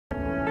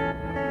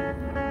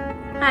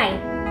Hi,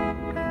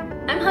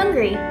 I'm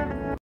hungry.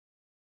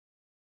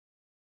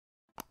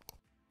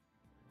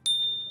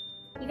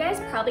 You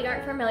guys probably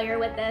aren't familiar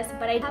with this,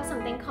 but I have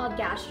something called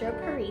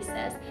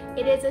gastroparesis.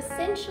 It is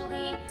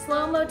essentially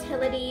slow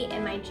motility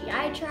in my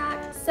GI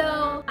tract.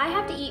 So I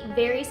have to eat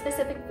very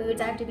specific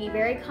foods. I have to be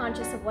very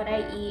conscious of what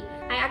I eat.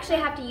 I actually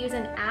have to use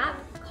an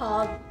app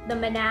called the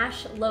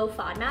Monash Low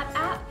FODMAP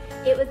app.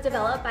 It was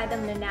developed by the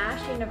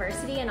Monash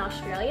University in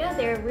Australia.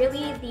 They're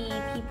really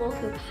the people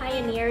who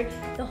pioneered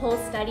the whole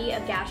study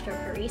of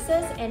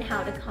gastroparesis and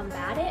how to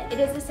combat it. It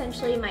is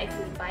essentially my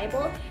food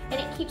Bible, and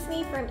it keeps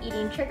me from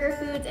eating trigger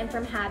foods and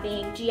from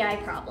having GI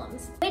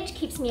problems, which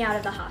keeps me out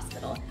of the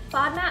hospital.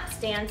 FODMAP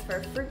stands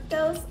for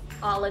fructose,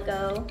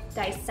 oligo,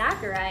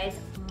 disaccharides,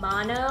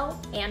 mono,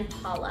 and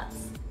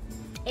polyps.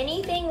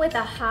 Anything with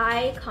a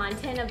high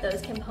content of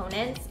those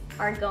components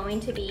are going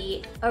to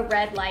be a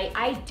red light.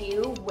 I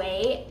do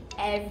weigh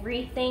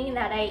everything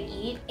that I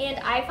eat, and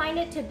I find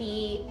it to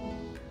be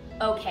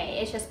okay.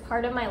 It's just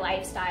part of my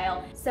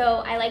lifestyle.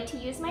 So I like to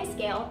use my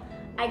scale.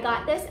 I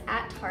got this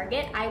at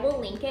Target. I will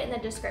link it in the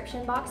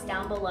description box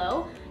down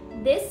below.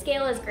 This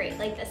scale is great.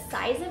 Like, the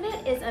size of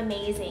it is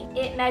amazing.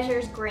 It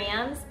measures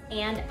grams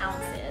and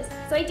ounces.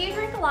 So I do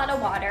drink a lot of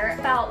water,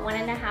 about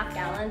 1.5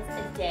 gallons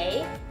a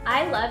day.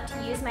 I love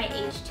to use my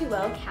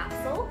H2O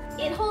capsule.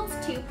 It holds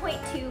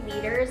 2.2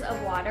 liters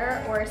of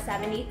water, or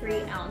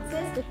 73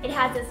 ounces. It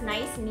has this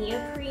nice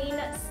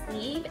neoprene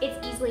sleeve.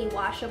 It's easily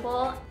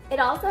washable. It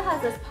also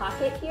has this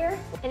pocket here,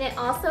 and it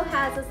also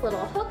has this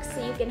little hook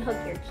so you can hook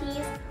your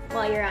keys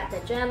while you're at the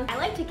gym. I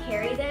like to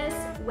carry this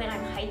when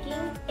I'm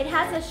hiking. It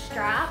has a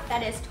strap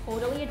that is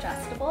totally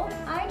adjustable.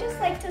 I just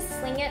like to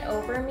sling it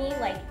over me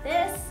like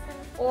this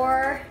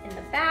or in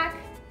the back,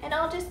 and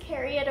I'll just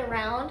carry it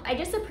around. I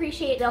just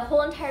appreciate the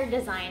whole entire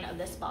design of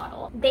this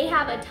bottle. They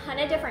have a ton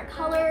of different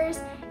colors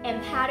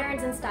and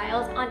patterns and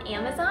styles on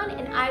Amazon,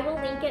 and I will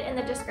link it in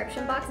the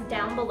description box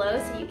down below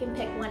so you can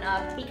pick one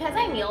up. Because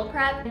I meal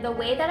prep, the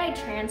way that I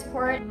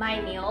transport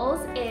my meals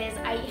is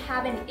I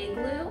have an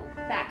Igloo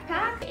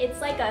backpack. It's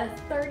like a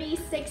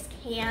 36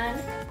 can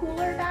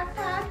cooler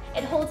backpack.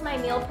 It holds my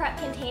meal prep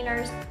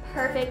containers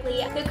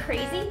perfectly. The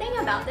crazy thing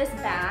about this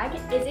bag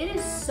is it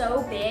is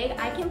so big.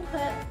 I can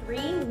put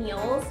 3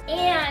 meals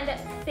and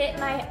fit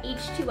my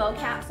H2O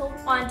capsule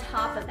on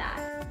top of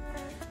that.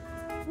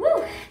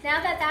 Woo!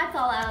 Now that that's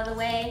all out of the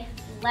way,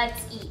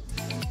 let's eat.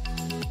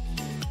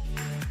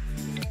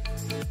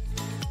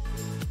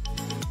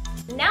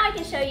 Now I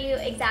can show you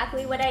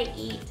exactly what I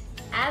eat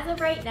as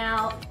of right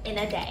now in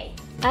a day.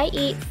 I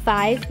eat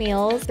 5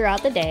 meals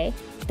throughout the day.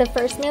 The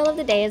first meal of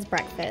the day is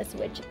breakfast,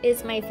 which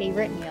is my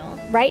favorite meal.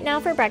 Right now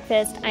for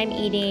breakfast, I'm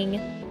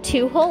eating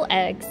 2 whole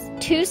eggs,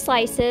 2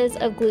 slices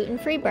of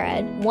gluten-free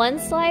bread, 1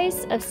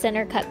 slice of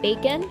center cut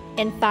bacon,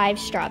 and 5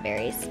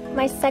 strawberries.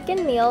 My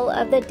second meal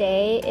of the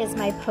day is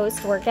my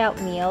post-workout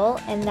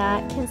meal, and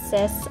that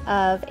consists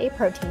of a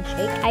protein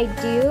shake. I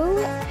do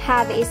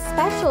have a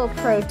special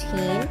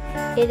protein.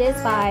 It is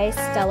by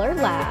Stellar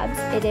Labs.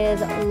 It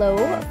is low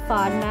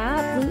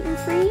FODMAP,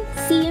 gluten-free,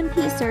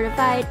 CMP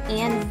certified,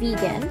 and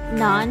vegan,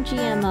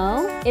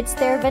 non-GMO. It's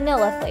their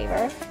vanilla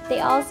flavor. They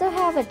also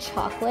have a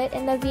chocolate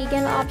in the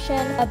vegan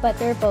option, but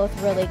they're both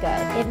really good.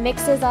 It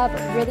mixes up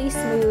really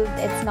smooth,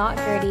 it's not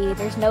gritty,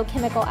 there's no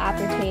chemical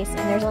aftertaste,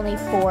 and there's only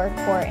 4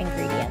 core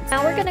ingredients.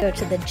 Now we're gonna go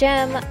to the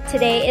gym.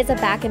 Today is a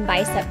back and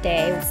bicep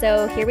day,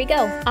 so here we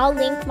go. I'll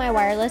link my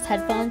wireless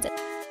headphones.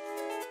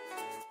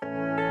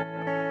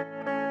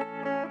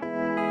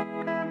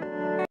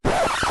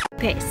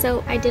 Okay,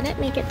 so I didn't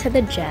make it to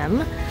the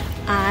gym.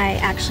 I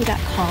actually got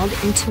called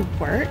into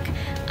work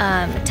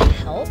to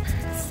help.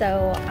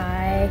 So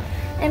I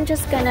am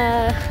just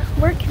gonna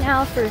work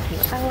now for a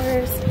few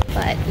hours,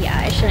 but yeah,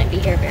 I shouldn't be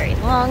here very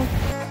long.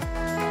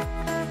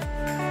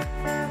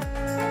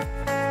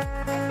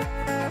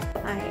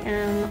 I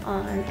am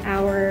on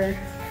hour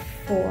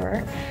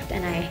 4,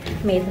 and I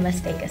made the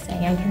mistake of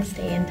saying I can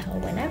stay until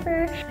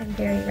whenever. I'm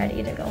very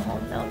ready to go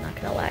home though, I'm not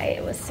gonna lie.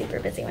 It was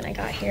super busy when I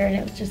got here, and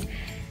it was just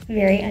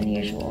very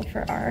unusual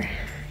for our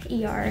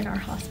ER and our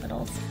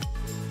hospitals.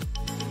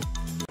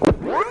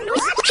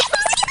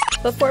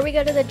 Before we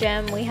go to the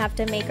gym, we have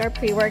to make our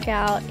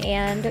pre-workout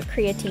and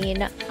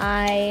creatine.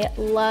 I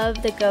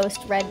love the Ghost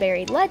Red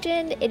Berry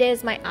Legend. It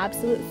is my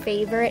absolute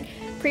favorite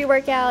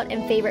pre-workout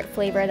and favorite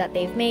flavor that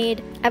they've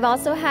made. I've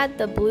also had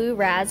the Blue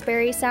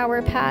Raspberry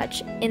Sour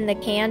Patch in the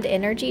canned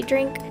energy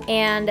drink,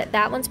 and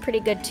that one's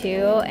pretty good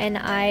too. And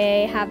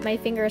I have my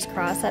fingers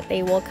crossed that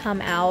they will come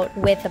out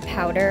with a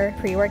powder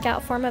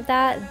pre-workout form of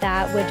that.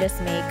 That would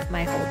just make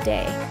my whole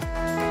day.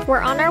 We're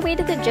on our way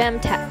to the gym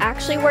to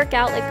actually work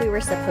out like we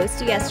were supposed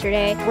to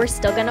yesterday. We're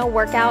still gonna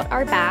work out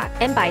our back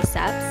and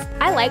biceps.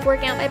 I like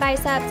working out my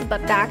biceps, but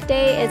back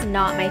day is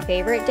not my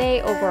favorite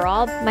day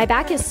overall. My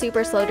back is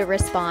super slow to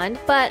respond,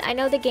 but I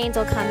know the gains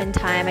will come in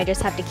time. I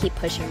just have to keep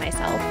pushing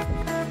myself.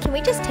 Can can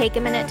we just take a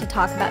minute to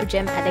talk about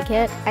gym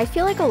etiquette? I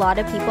feel like a lot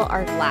of people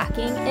are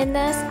lacking in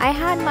this. I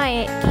had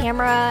my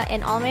camera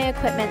and all my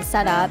equipment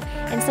set up,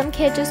 and some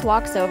kid just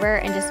walks over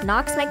and just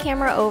knocks my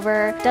camera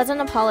over, doesn't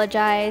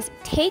apologize,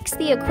 takes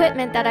the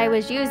equipment that I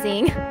was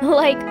using.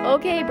 Like,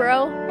 okay,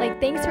 bro, like,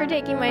 thanks for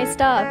taking my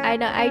stuff.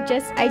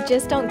 I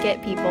just don't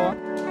get people.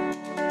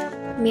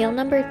 Meal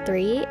number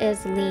 3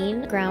 is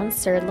lean ground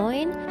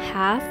sirloin,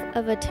 half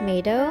of a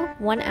tomato,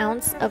 1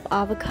 ounce of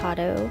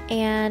avocado,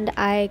 and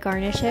I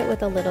garnish it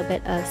with a little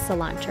bit of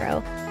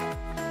cilantro.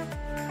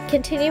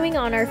 Continuing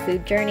on our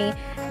food journey,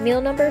 meal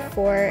number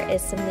 4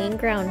 is some lean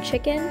ground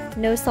chicken,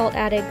 no salt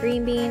added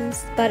green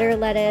beans, butter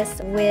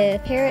lettuce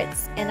with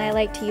carrots, and I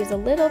like to use a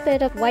little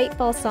bit of white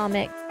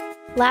balsamic.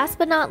 Last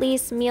but not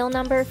least, meal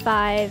number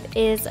 5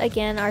 is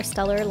again our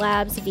Stellar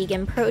Labs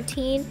vegan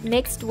protein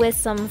mixed with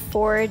some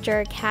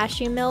Forager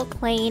cashew milk,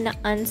 plain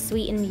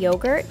unsweetened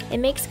yogurt. It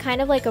makes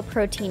kind of like a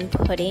protein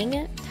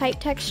pudding type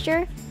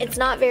texture. It's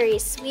not very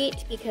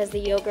sweet because the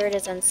yogurt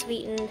is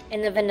unsweetened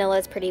and the vanilla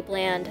is pretty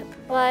bland,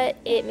 but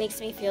it makes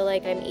me feel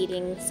like I'm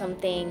eating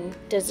something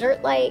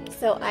dessert-like,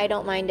 so I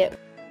don't mind it.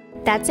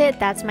 That's it.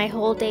 That's my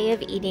whole day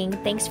of eating.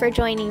 Thanks for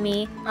joining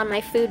me on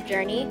my food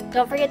journey.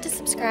 Don't forget to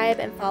subscribe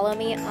and follow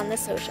me on the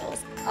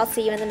socials. I'll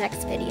see you in the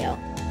next video.